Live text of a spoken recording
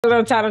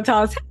Little title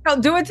tells how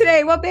do it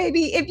today. Well,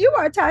 baby, if you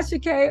are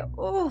Tasha K,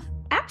 oh,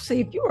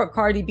 actually, if you were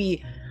Cardi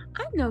B,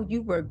 I know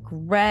you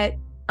regret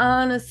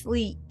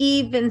honestly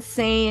even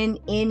saying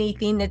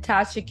anything to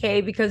Tasha K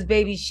because,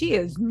 baby, she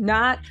is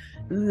not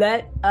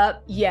let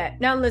up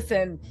yet. Now,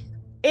 listen,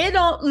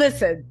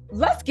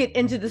 let's get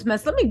into this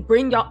mess. Let me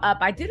bring y'all up.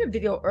 I did a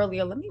video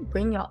earlier. Let me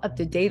bring y'all up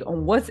to date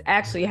on what's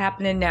actually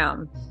happening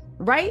now,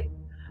 right?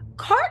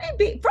 Cardi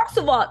B, first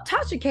of all,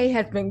 Tasha K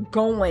has been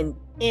going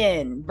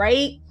in,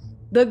 right?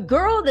 The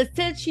girl that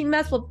said she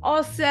messed with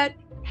OffSet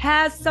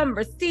has some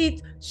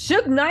receipts.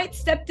 Suge Knight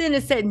stepped in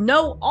and said,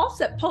 no,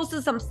 OffSet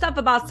posted some stuff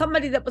about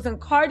somebody that was in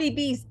Cardi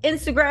B's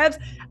Instagrams.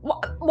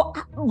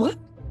 What?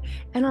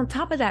 And on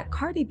top of that,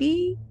 Cardi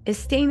B is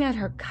staying at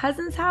her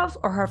cousin's house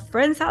or her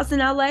friend's house in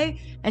LA,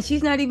 and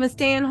she's not even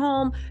staying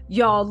home.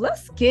 Y'all,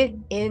 let's get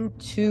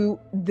into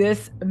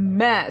this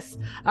mess.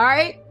 All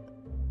right.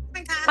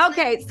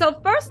 Okay, so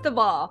first of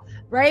all,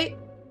 right?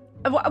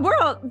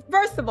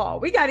 First of all,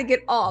 we got to get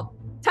off.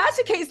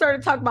 Tasha K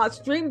started talking about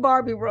stream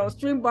Barbie World,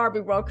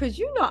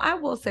 because I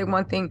will say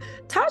one thing.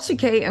 Tasha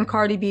K and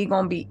Cardi B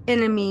gonna be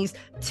enemies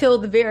till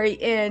the very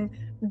end.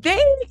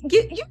 They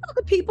get,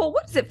 the people,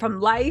 what is it from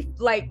Life?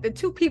 Like the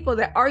two people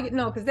that argue,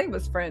 no, because they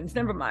was friends,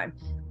 never mind.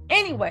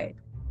 Anyway,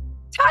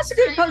 Tasha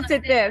K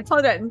posted this.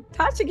 Hold on.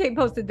 Tasha K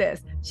posted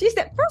this. She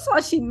said, first of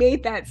all, she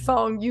made that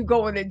song, You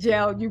Going to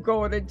Jail, You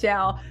Going to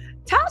Jail.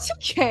 Tasha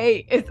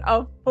K is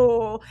a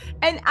fool.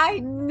 And I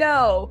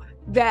know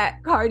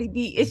that Cardi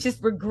B is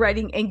just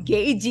regretting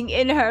engaging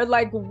in her.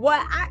 Like,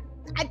 what?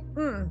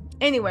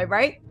 Anyway,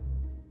 right?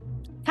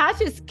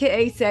 Tasha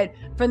K said,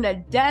 from the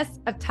desk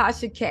of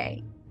Tasha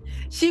K.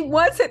 She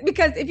wants it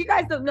because if you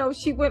guys don't know,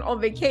 she went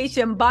on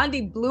vacation.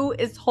 Bondi Blue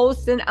is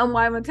hosting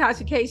Unwind with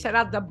Tasha K. Shout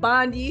out to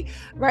Bondi,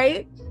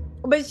 right?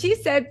 But she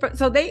said,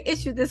 so they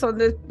issued this on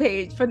this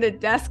page from the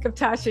desk of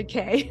Tasha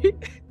K.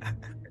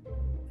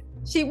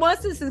 She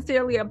wants to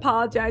sincerely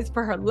apologize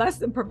for her less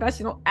than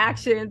professional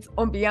actions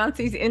on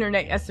Beyonce's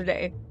internet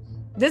yesterday.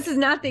 This is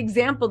not the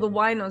example the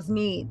winos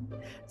need.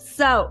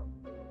 So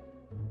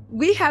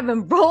we have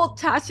enrolled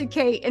Tasha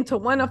K into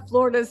one of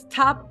Florida's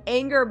top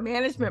anger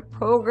management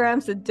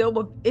programs to deal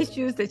with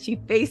issues that she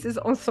faces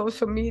on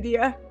social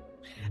media.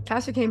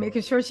 Tasha K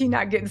making sure she's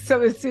not getting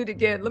sued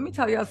again. Let me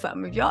tell y'all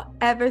something. If y'all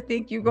ever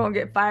think you're going to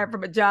get fired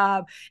from a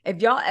job,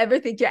 if y'all ever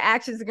think your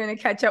actions are going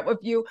to catch up with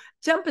you,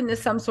 jump into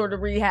some sort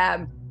of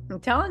rehab. I'm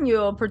telling you,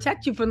 it'll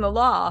protect you from the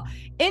law.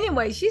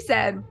 Anyway, she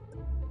said,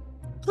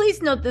 please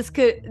note this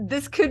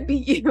could be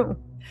you.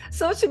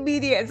 Social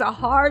media is a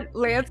hard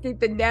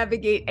landscape to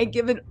navigate, and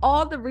given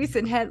all the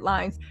recent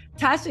headlines,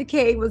 Tasha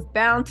K was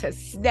bound to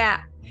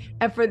snap.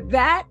 And for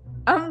that,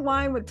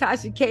 Unwind with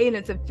Tasha K and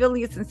its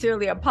affiliates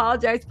sincerely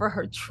apologize for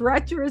her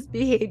treacherous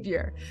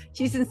behavior.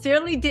 She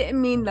sincerely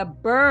didn't mean to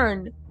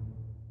burn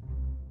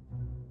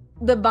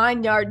the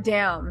vineyard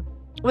down.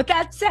 With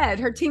that said,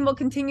 her team will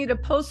continue to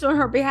post on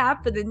her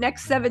behalf for the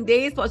next 7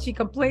 days while she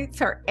completes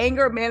her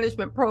anger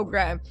management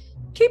program.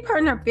 Keep her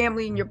and her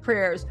family in your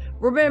prayers.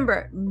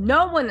 Remember,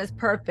 no one is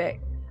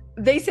perfect.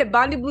 They said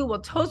Bondi Blue will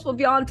toast with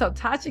y'all until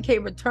Tasha K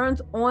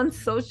returns on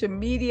social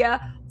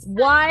media.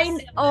 Wine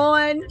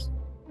on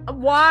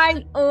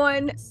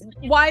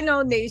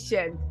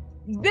Nation.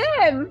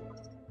 Then,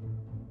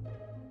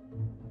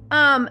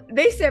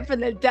 they said from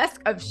the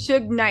desk of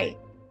Suge Knight,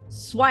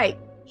 swipe.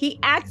 He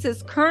asked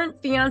his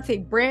current fiance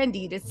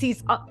Brandy to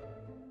cease up.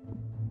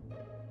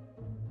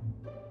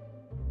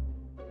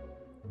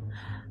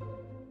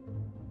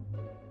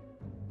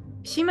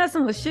 She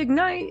messing with Suge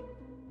Knight.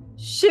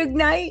 Suge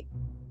Knight.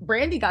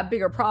 Brandy got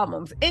bigger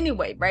problems.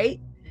 Anyway, right?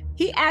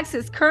 He asked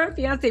his current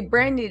fiance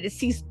Brandy to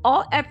cease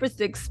all efforts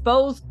to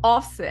expose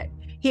OffSet.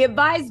 He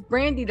advised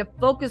Brandy to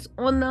focus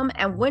on them,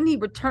 and when he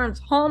returns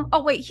home,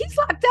 oh wait, he's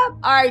locked up?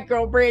 All right,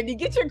 girl, Brandy,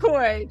 get your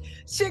coin.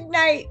 Suge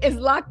Knight is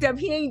locked up.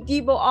 He ain't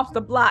Debo off the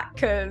block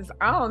because,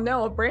 I don't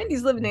know,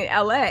 Brandy's living in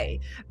LA,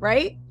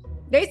 right?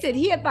 They said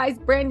he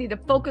advised Brandy to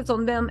focus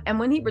on them, and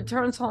when he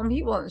returns home,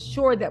 he will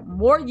ensure that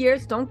more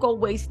years don't go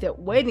wasted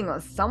waiting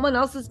on someone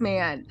else's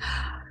man.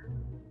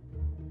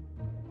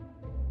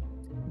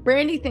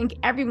 Brandy thanked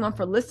everyone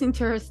for listening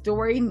to her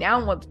story,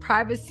 now wants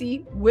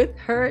privacy with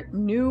her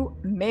new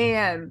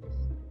man.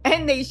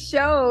 And they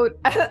showed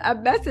a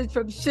message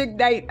from Suge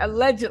Knight,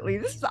 allegedly.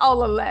 This is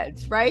all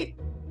alleged, right?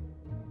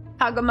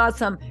 Talking about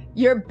some,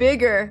 you're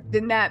bigger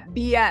than that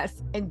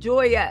BS.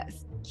 Enjoy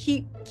us.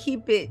 Keep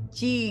it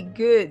G,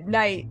 good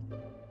night.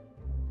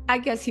 I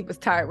guess he was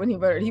tired when he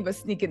wrote it. He was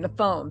sneaking the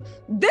phone.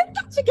 Then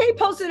Tasha K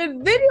posted a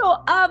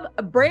video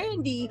of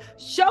Brandy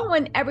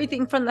showing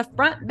everything from the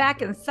front,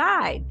 back, and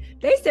side.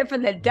 They said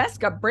from the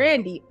desk of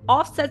Brandy,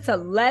 OffSet's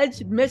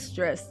alleged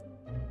mistress.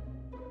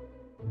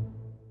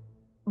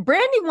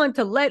 Brandy wanted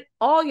to let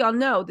all y'all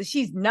know that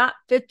she's not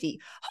 50.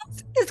 Who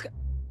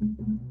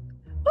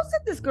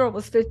said this girl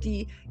was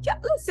 50? Yeah,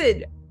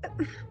 listen.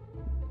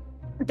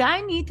 Do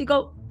I need to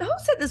go? Who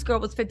said this girl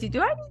was 50?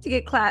 Do I need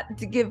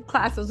to give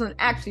classes on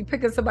actually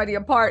picking somebody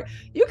apart?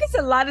 You can say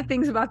a lot of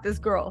things about this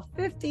girl.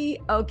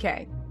 50,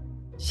 okay.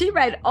 She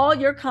read all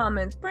your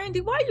comments. Brandy,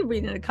 why are you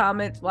reading the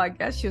comments? Well, I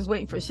guess she was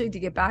waiting for Shig to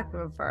get back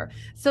with her.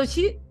 So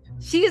she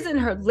is in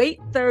her late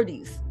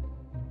 30s.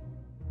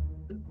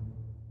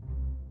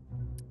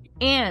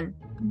 And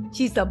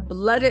she's a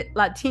blooded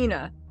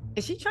Latina.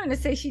 Is she trying to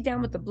say she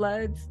down with the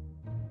Bloods?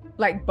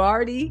 Like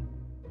Barty?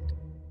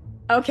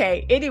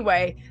 Okay,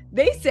 anyway,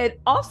 they said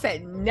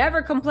OffSet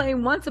never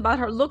complained once about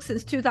her looks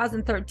since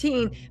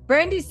 2013.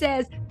 Brandy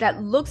says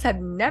that looks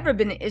have never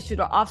been an issue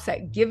to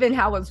OffSet, given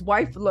how his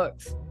wife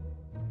looks.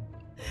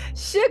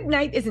 Suge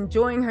Knight is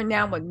enjoying her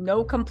now with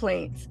no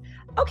complaints.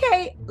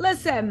 Okay,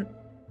 listen,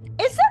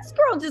 is this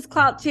girl just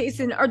clout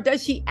chasing, or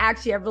does she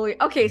actually have really...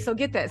 Okay, so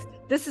get this.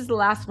 This is the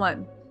last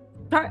one.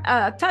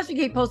 Tasha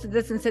K posted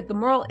this and said, the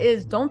moral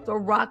is don't throw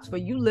rocks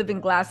where you live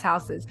in glass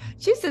houses.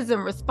 She says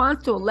in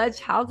response to alleged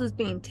houses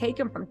being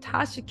taken from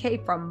Tasha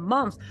K for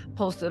months,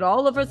 posted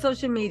all over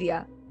social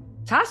media.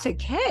 Tasha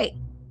K.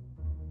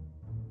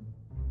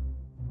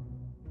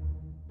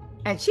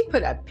 And she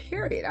put a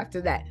period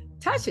after that.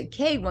 Tasha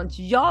K wants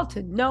y'all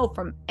to know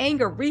from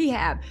Anger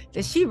Rehab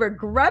that she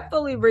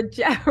regretfully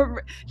regrets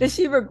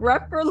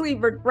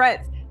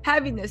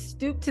having to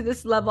stoop to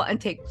this level and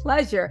take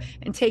pleasure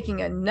in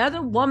taking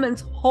another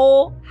woman's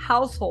whole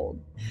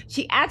household.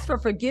 She asks for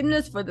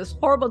forgiveness for this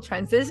horrible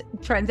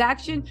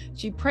transaction.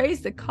 She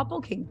prays the couple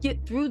can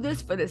get through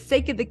this for the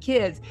sake of the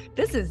kids.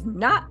 This is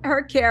not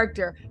her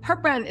character. Her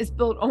brand is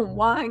built on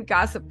wine,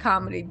 gossip,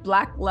 comedy,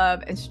 black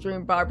love, and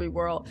stream Barbie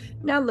world.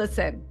 Now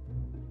listen,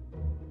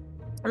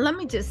 let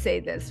me just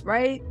say this,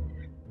 right?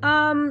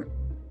 And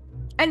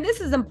this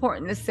is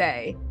important to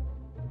say.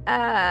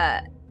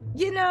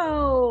 You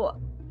know,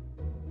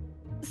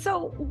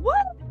 so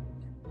what?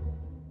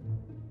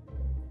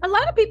 A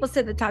lot of people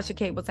said that Tasha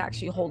K was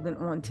actually holding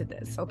on to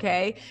this,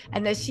 okay?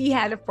 And that she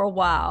had it for a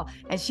while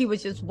and she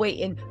was just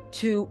waiting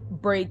to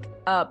break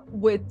up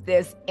with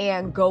this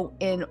and go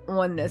in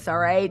on this, all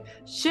right?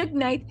 Suge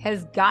Knight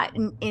has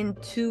gotten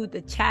into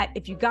the chat.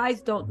 If you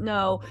guys don't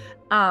know,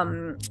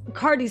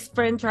 Cardi's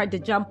friend tried to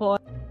jump on.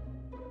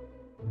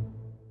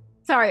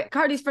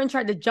 Cardi's friend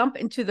tried to jump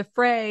into the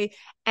fray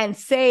and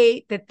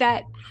say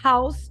that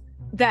house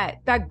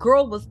that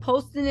girl was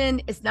posting in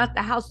is not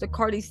the house that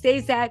Cardi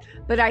stays at.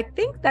 But I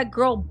think that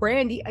girl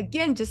Brandy,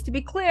 again, just to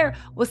be clear,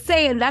 was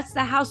saying that's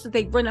the house that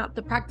they rent out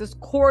to practice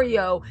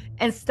choreo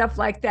and stuff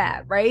like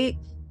that, right?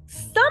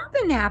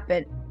 Something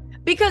happened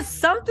because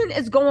something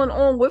is going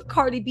on with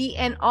Cardi B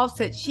and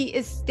OffSet. She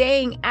is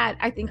staying at,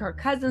 I think, her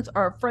cousin's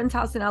or a friend's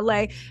house in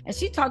LA, and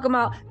she's talking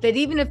about that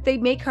even if they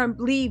make her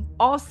leave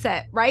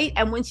OffSet, right?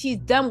 And when she's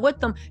done with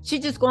them,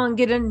 she's just going to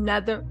get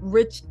another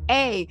rich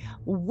A,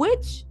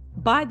 which,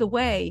 by the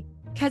way,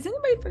 has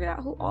anybody figured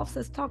out who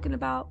OffSet's talking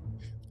about?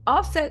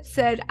 OffSet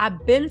said,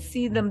 I've been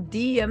seeing them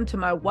DM to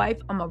my wife,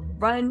 I'm gonna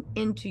run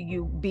into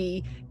you,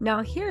 B.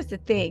 Now, here's the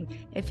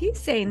thing. If he's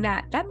saying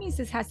that, that means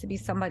this has to be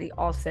somebody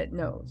OffSet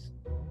knows,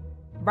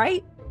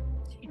 right?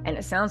 And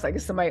it sounds like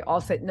it's somebody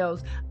OffSet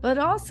knows. But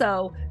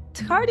also,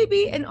 Cardi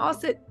B and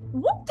OffSet,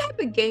 what type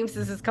of games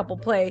does this couple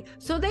play?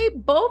 So they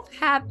both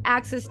have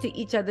access to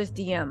each other's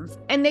DMs,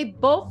 and they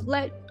both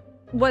let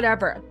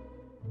whatever.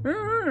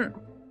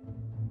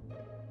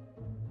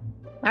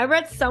 I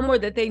read somewhere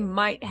that they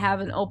might have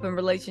an open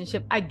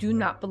relationship. I do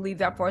not believe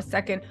that for a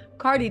second.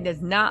 Cardi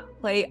does not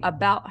play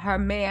about her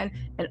man,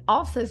 and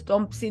OffSet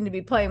don't seem to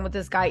be playing with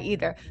this guy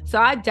either. So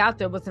I doubt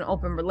there was an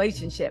open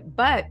relationship.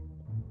 But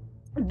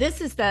this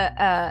is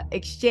the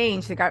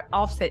exchange that got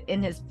OffSet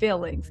in his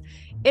feelings.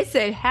 It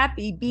said,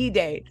 happy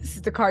B-Day. This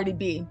is the Cardi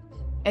B.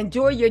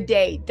 Enjoy your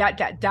day, ...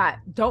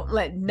 Don't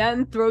let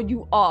none throw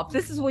you off.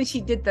 This is when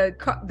she did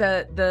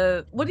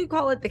the what do you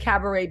call it? The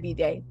cabaret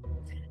B-Day.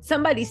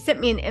 Somebody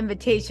sent me an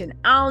invitation.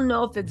 I don't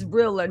know if it's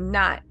real or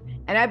not.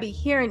 And I be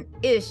hearing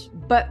ish,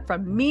 but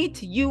from me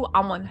to you,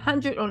 I'm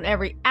 100 on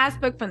every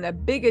aspect, from the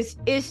biggest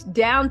ish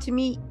down to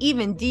me,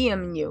 even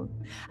DMing you.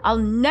 I'll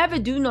never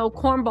do no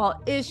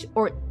cornball ish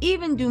or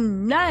even do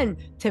none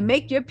to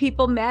make your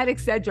people mad,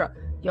 etc.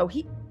 Yo,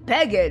 he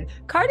begging.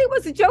 Cardi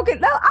wasn't joking.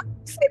 No, I'll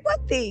say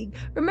one thing.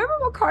 Remember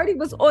when Cardi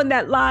was on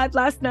that live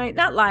last night?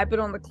 Not live, but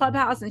on the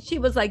Clubhouse, and she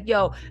was like,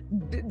 yo,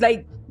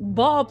 like,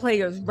 ball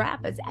players,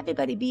 rappers,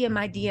 everybody be in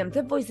my DMs.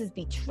 Their voices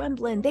be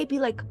trembling. They be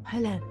like,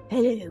 hello,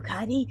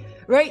 Cardi,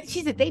 right?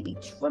 She said they be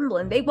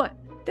trembling. They want,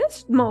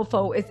 this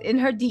mofo is in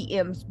her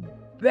DMs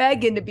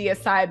begging to be a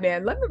side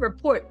man. Let me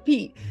report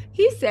Pete.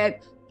 He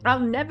said,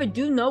 I'll never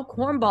do no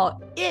cornball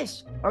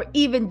ish or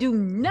even do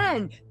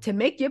none to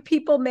make your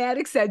people mad,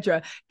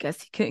 etc.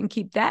 Guess he couldn't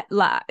keep that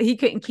lie. He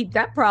couldn't keep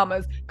that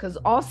promise because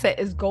OffSet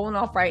is going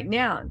off right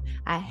now.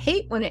 I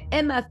hate when an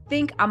MF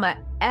think I'm a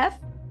F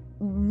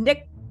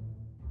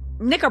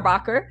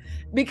Knickerbocker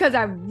because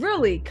I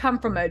really come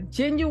from a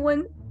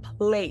genuine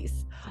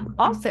place.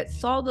 OffSet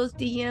saw those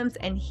DMs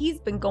and he's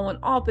been going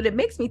off, but it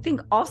makes me think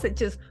OffSet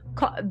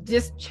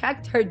just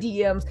checked her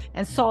DMs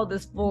and saw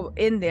this fool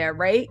in there,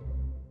 right?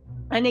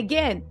 And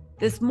again,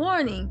 this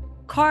morning,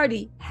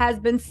 Cardi has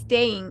been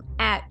staying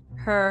at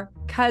her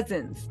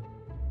cousin's.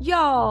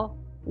 Y'all,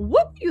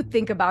 what do you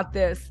think about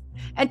this?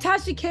 And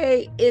Tasha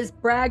K is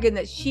bragging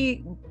that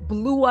she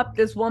blew up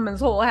this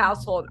woman's whole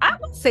household. I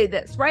will say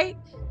this, right?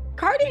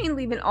 Cardi ain't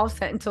leaving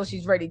OffSet until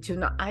she's ready to.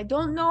 Now, I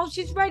don't know if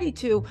she's ready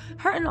to.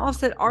 Her and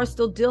OffSet are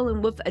still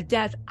dealing with a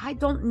death. I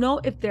don't know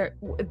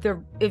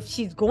if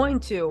she's going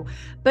to.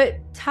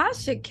 But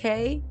Tasha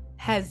K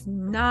has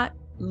not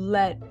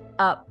let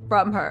up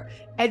from her.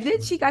 And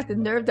then she got the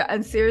nerve to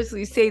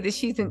unseriously say that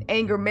she's in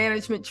anger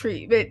management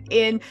treatment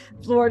in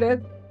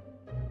Florida.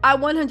 I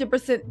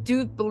 100%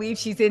 do believe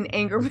she's in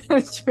anger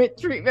management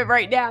treatment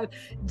right now,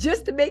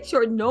 just to make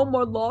sure no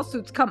more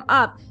lawsuits come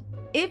up.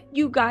 If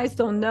you guys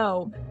don't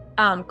know,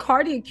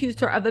 Cardi accused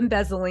her of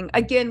embezzling.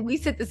 Again, we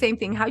said the same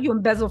thing, how you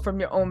embezzle from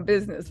your own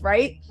business,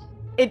 right?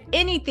 If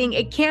anything,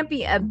 it can't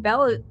be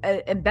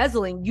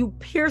embezzling. You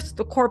pierce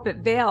the corporate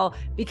veil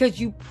because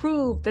you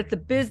prove that the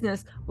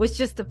business was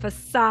just a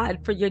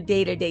facade for your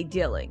day-to-day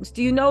dealings.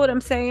 Do you know what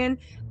I'm saying?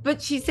 But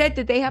she said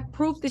that they have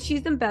proof that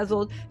she's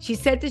embezzled. She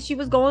said that she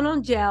was going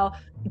on jail.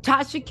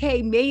 Tasha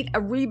K made a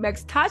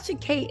remix. Tasha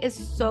K is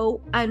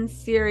so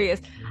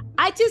unserious.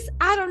 I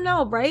don't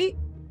know, right?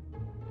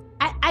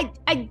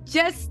 I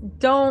just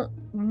don't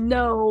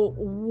know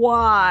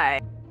why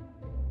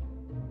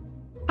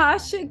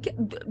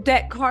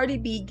that Cardi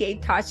B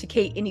gave Tasha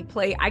K any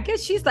play. I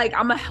guess she's like,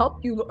 I'm gonna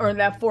help you earn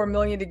that $4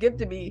 million to give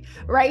to me,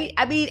 right?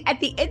 I mean, at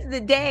the end of the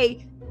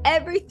day,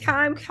 every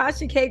time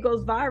Tasha K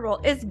goes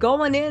viral, it's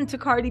going into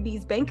Cardi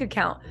B's bank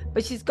account,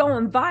 but she's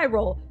going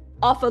viral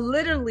off of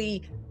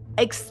literally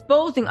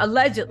exposing,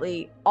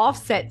 allegedly,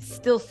 OffSet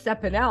still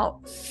stepping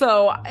out.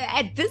 So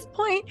at this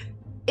point,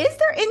 is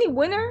there any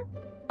winner?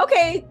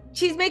 Okay,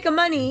 she's making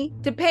money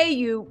to pay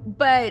you,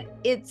 but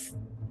it's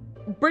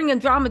bringing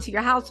drama to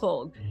your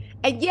household.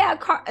 And yeah,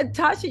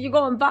 Tasha, you're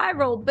going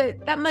viral,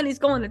 but that money's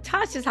going to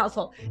Tasha's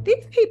household.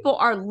 These people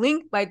are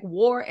linked like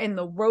War and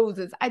the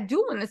Roses. I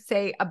do want to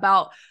say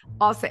about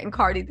OffSet and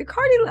Cardi. Did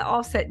Cardi let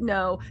OffSet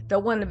know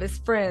that one of his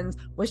friends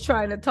was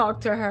trying to talk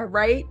to her,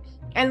 right?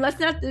 And let's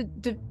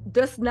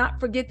not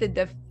forget the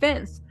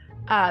defense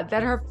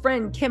that her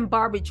friend Kim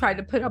Barbie tried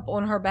to put up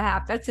on her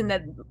behalf. That's in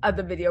that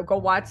other video. Go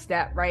watch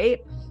that,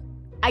 right?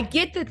 I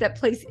get that that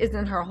place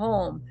isn't her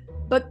home,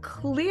 but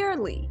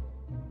clearly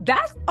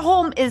that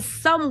home is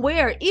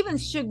somewhere. Even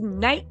Suge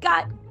Knight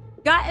got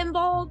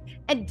involved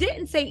and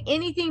didn't say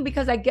anything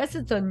because I guess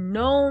it's a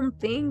known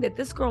thing that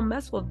this girl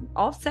messed with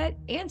OffSet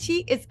and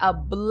she is a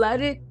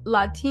blooded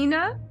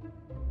Latina.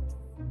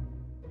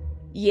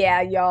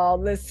 Yeah, y'all,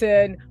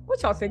 listen,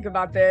 what y'all think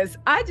about this?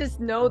 I just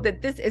know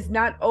that this is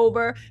not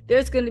over.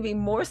 There's going to be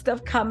more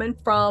stuff coming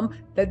from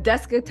the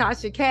desk of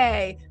Tasha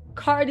K.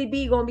 Cardi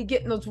B gonna be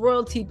getting those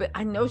royalty, but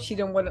I know she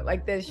didn't want it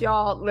like this.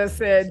 Y'all,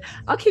 listen,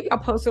 I'll keep y'all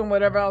posted on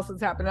whatever else is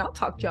happening. I'll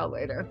talk to y'all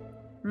later.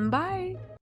 Bye.